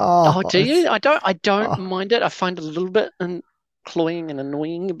 Oh, do you? I don't Oh. mind it. I find it a little bit cloying and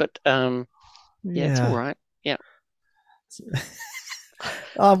annoying, but yeah, it's all right. Yeah.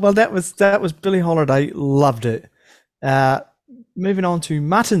 Well, that was Billie Holiday. Loved it. Moving on to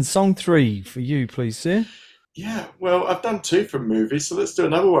Martin, song 3 for you, please, sir. Yeah, well, I've done 2 from movies, so let's do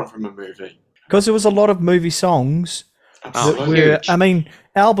another one from a movie. Because there was a lot of movie songs. Absolutely. I mean,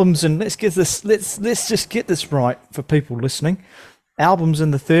 albums, and let's just get this right for people listening. Albums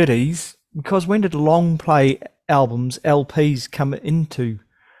in the 30s, because when did long play albums, LPs, come into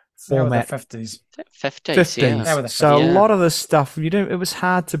format? They were the 50s. 50s, yeah. They were the So 50s. a lot of the stuff, it was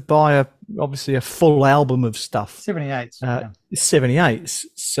hard to buy obviously a full album of stuff. 78s. 78s.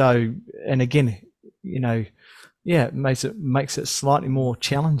 So, and again, it makes it slightly more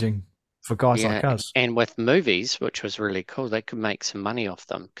challenging for guys like us. And with movies, which was really cool, they could make some money off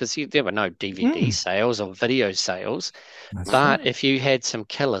them because there were no DVD sales or video sales. But if you had some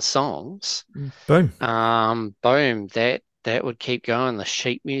killer songs, boom, that would keep going. The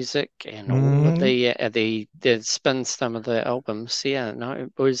sheet music and all of the spin some of the albums. Yeah, no,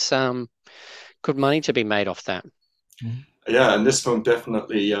 it was good money to be made off that. Yeah, and this film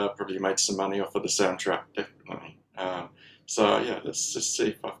definitely probably made some money off of the soundtrack, definitely. So yeah, let's just see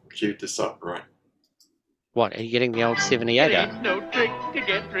if I've queued this up right. What, are you getting the old 78er? Ain't no trick to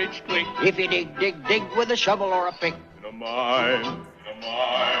get rich quick. If you dig with a shovel or a pick. In a mine, in a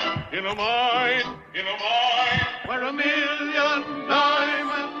mine, in a mine, in a mine, where 1,000,000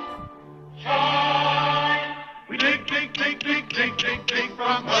 diamonds shine. We dig, dig, dig, dig, dig, dig, dig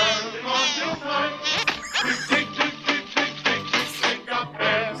from early morn till night. We dig, dig, dig, dig, dig, dig, dig up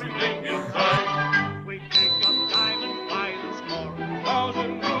everything inside. We dig up diamond files for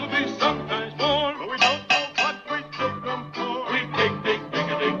 1,000 rubies, sometimes more, but we don't know what we dig them for. We dig, dig, dig,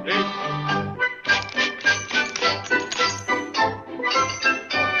 dig, dig.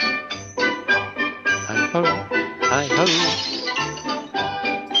 Hi ho, hi ho.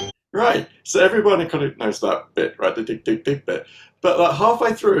 Right, So everybody kind of knows that bit, right? The dig, dig, dig bit. But like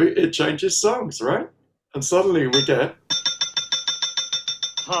halfway through, it changes songs, right? And suddenly we get.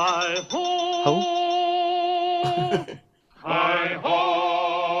 Hi ho, Oh, hi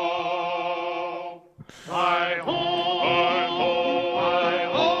ho, hi ho, hi ho, hi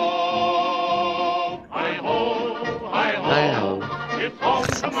ho, hi ho, hey hi ho. ho. It's home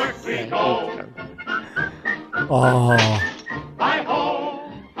from work we go. Oh, Hi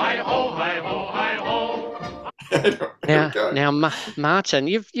ho, hi ho, hi ho, hi ho. Here we go. Now, Martin,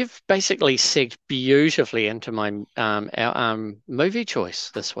 you've basically segued beautifully into my our movie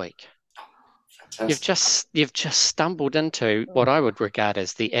choice this week. Fantastic. You've just stumbled into what I would regard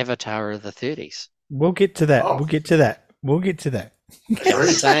as the Avatar of the 30s. we'll get to that. Oh. We'll get to that. We'll get to that.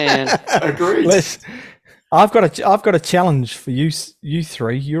 Agreed. Saying, Agreed. I've got a challenge for you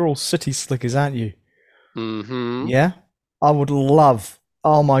three. You're all city slickers, aren't you? mm-hmm. Yeah. I would love.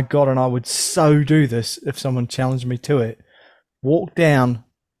 Oh my god! And I would so do this if someone challenged me to it. Walk down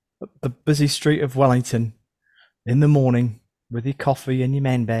the busy street of Wellington in the morning with your coffee and your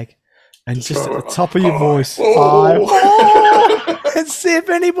man bag, and just at the top of your voice, and see if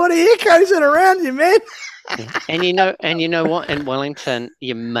anybody echoes it around you, man. And you know what? In Wellington,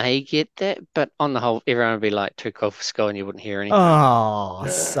 you may get that, but on the whole, everyone would be like too cool for school, and you wouldn't hear anything. Oh,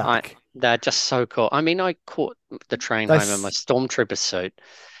 suck. They're just so cool. I mean, I caught the train home in my stormtrooper suit,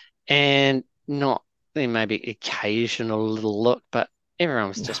 and not maybe occasional little look, but everyone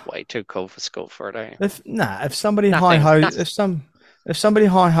was just way too cool for school for it. Eh? If somebody if somebody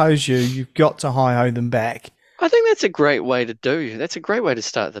hi ho's you, you've got to hi ho them back. I think that's a great way to do. That's a great way to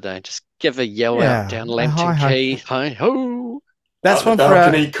start the day. Just give a yell out down Lambton Quay. Hi ho. That's one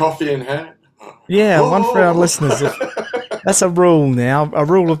balcony, for our, coffee in hand. Yeah, one for our listeners. That's a rule now, a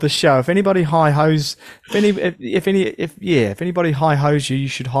rule of the show. If anybody hi ho's, if anybody hi ho's you, you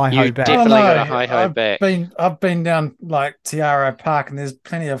should hi ho back. Definitely got to hi ho back. I've been down like Tiara Park, and there's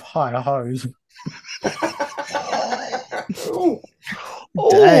plenty of hi ho's.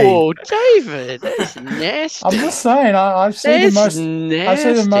 Oh, David, that's nasty. I'm just saying, I see the most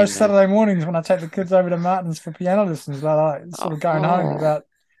man. Saturday mornings when I take the kids over to Martin's for piano lessons. Like sort of going home about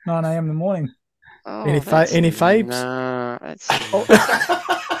 9 a.m. in the morning. Oh, any faves? Nah, that's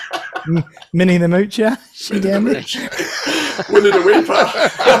Minnie the Moocher, she down there. Winnie the Weeper.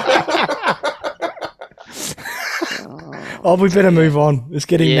 Oh, we better move on. It's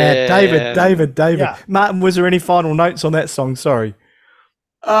getting mad. David. Yeah. Martin, was there any final notes on that song? Sorry.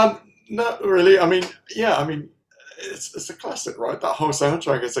 Not really. I mean, it's a classic, right? That whole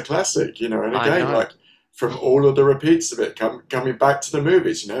soundtrack is a classic, and again, like from all of the repeats of it coming back to the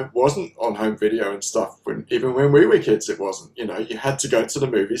movies, it wasn't on home video and stuff. Even when we were kids, it wasn't. You had to go to the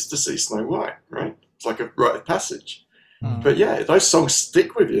movies to see Snow White, right? It's like a rite of passage. But yeah, those songs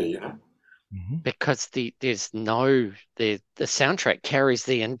stick with you, because the soundtrack carries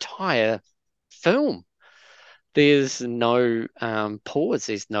the entire film. There's no pause.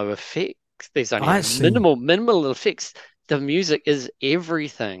 There's no effects. There's only minimal effects. The music is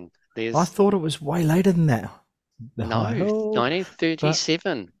everything. I thought it was way later than that. No,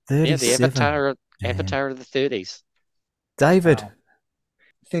 1937. Yeah, the Avatar of the 30s. David.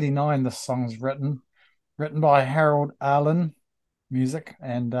 39. The song's written by Harold Arlen, music,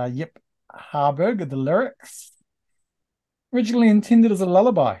 and Yip Harburg, the lyrics. Originally intended as a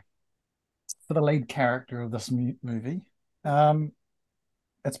lullaby for the lead character of this movie.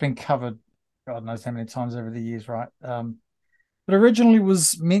 It's been covered God knows how many times over the years, right? But originally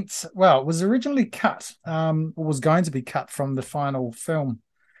was originally cut, or was going to be cut from the final film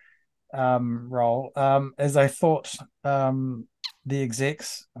roll, as they thought the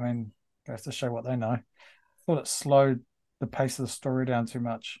execs, I mean, goes to show what they know, thought it slowed the pace of the story down too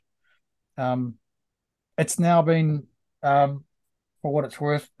much. It's now been, for what it's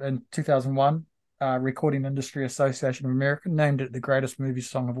worth, in 2001, Recording Industry Association of America named it the greatest movie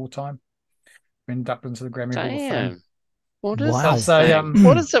song of all time. Been inducted into the Grammy Hall of Fame. What is Wow. that?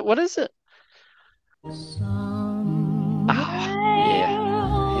 What is it? What is it?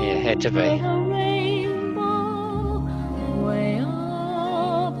 Yeah, had to be.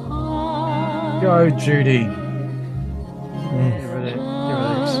 Go, Judy. Mm.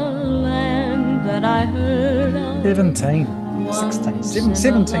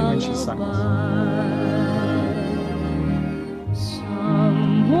 17 when she sang this.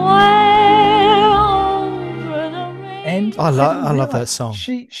 And I love that song.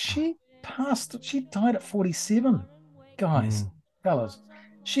 She died at 47. Guys, fellas,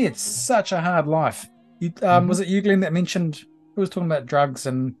 she had such a hard life. Was it you, Glenn, that mentioned who was talking about drugs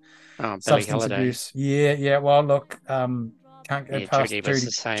and substance abuse? Yeah. Well, look, can't get Yeah, past Judy was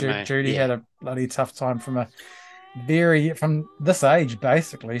the same. Judy had a bloody tough time from this age.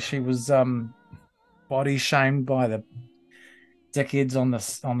 Basically, she was body shamed by the dickheads on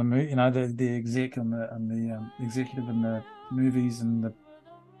the movie. You know, the exec and the executive in the movies and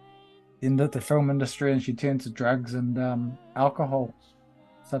the film industry, and she turned to drugs and alcohol,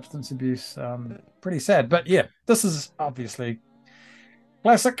 substance abuse. Pretty sad, but yeah, this is obviously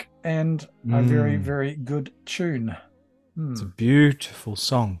classic and a very, very good tune. It's a beautiful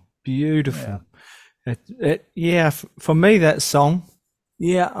song. Beautiful. For me, that song,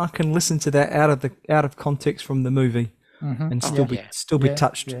 I can listen to that out of context from the movie and still be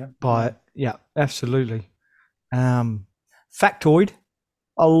touched by it. Yeah, absolutely. Factoid: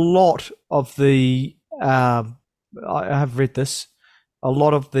 a lot of the I have read this. A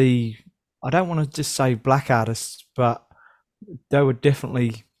lot of the, I don't want to just say black artists, but they were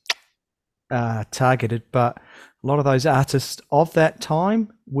definitely targeted. But a lot of those artists of that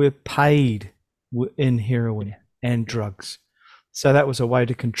time were paid in heroin and drugs. So that was a way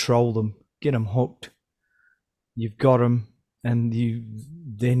to control them, get them hooked. You've got them, and you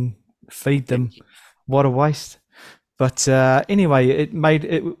then feed them. What a waste! But anyway,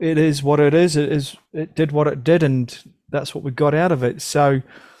 it is what it is. It did what it did, and that's what we got out of it. So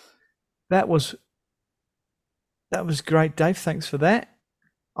that was great, Dave. Thanks for that.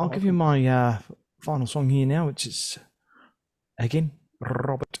 I'll give you my final song here now, which is again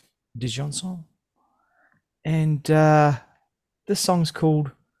Robert DeJohnson, and this song's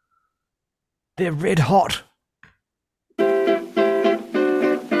called "They're Red Hot."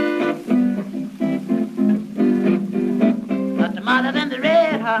 Hot tomato than the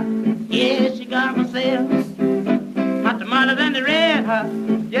red hot, yeah, she got 'em for sale. Hot tomato than the red hot,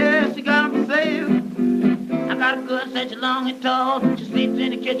 yeah, she got 'em for sale. I got a good such long and tall, she sleeps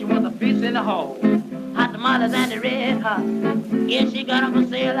in the kitchen with a piece in the hall. Hot tomato than the red hot, yeah, she got 'em for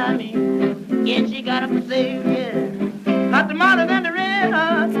sale, I mean, yeah, she got 'em for sale, yeah. Hot tomato than the red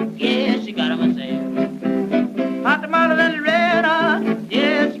hot, yeah, she got 'em for sale. Hot tomato than the red hot,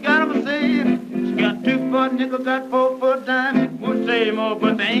 yeah, she got 'em for sale. She got 2-foot nickel, got 4-foot dime. Won't say more,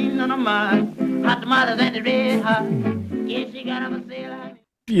 but they ain't none of mine. Hot tomato than the red hot, yeah, she got 'em for sale.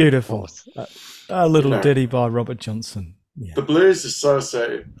 Beautiful. A little ditty by Robert Johnson. Yeah. The blues is so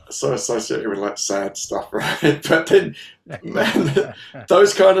associated with like sad stuff, right? But then, man,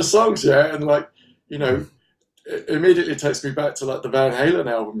 those kind of songs, and like, you know, it immediately takes me back to like the Van Halen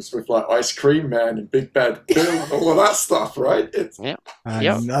albums with like Ice Cream Man and Big Bad Bill and all of that stuff, right?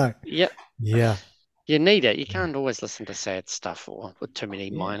 I know. Yeah. You need it. You can't always listen to sad stuff or with too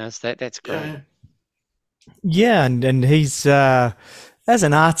many minors. That's great. Yeah, and he's as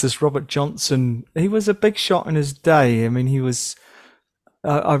an artist, Robert Johnson, he was a big shot in his day. I mean, he was.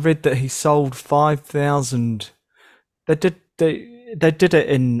 I read that he sold 5,000. They did it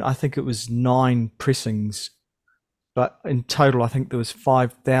in, I think it was 9 pressings, but in total, I think there was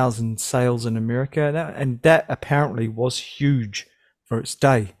 5,000 sales in America, and that apparently was huge for its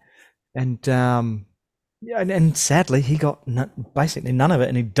day. And and sadly, he got basically none of it,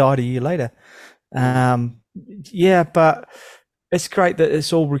 and he died a year later. But it's great that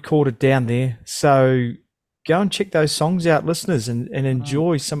it's all recorded down there. So go and check those songs out, listeners, and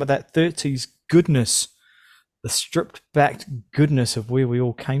enjoy some of that 30s goodness, the stripped back goodness of where we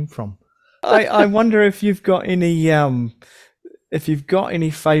all came from. I wonder if you've got any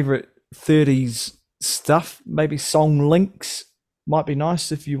favorite 30s stuff, maybe song links. Might be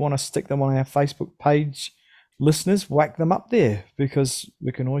nice if you want to stick them on our Facebook page, listeners. Whack them up there because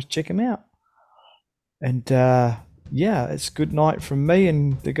we can always check them out. And it's good night from me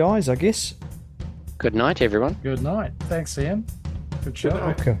and the guys, I guess. Good night, everyone. Good night. Thanks, Ian. Good show.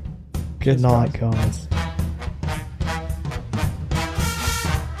 Okay. Good night, guys.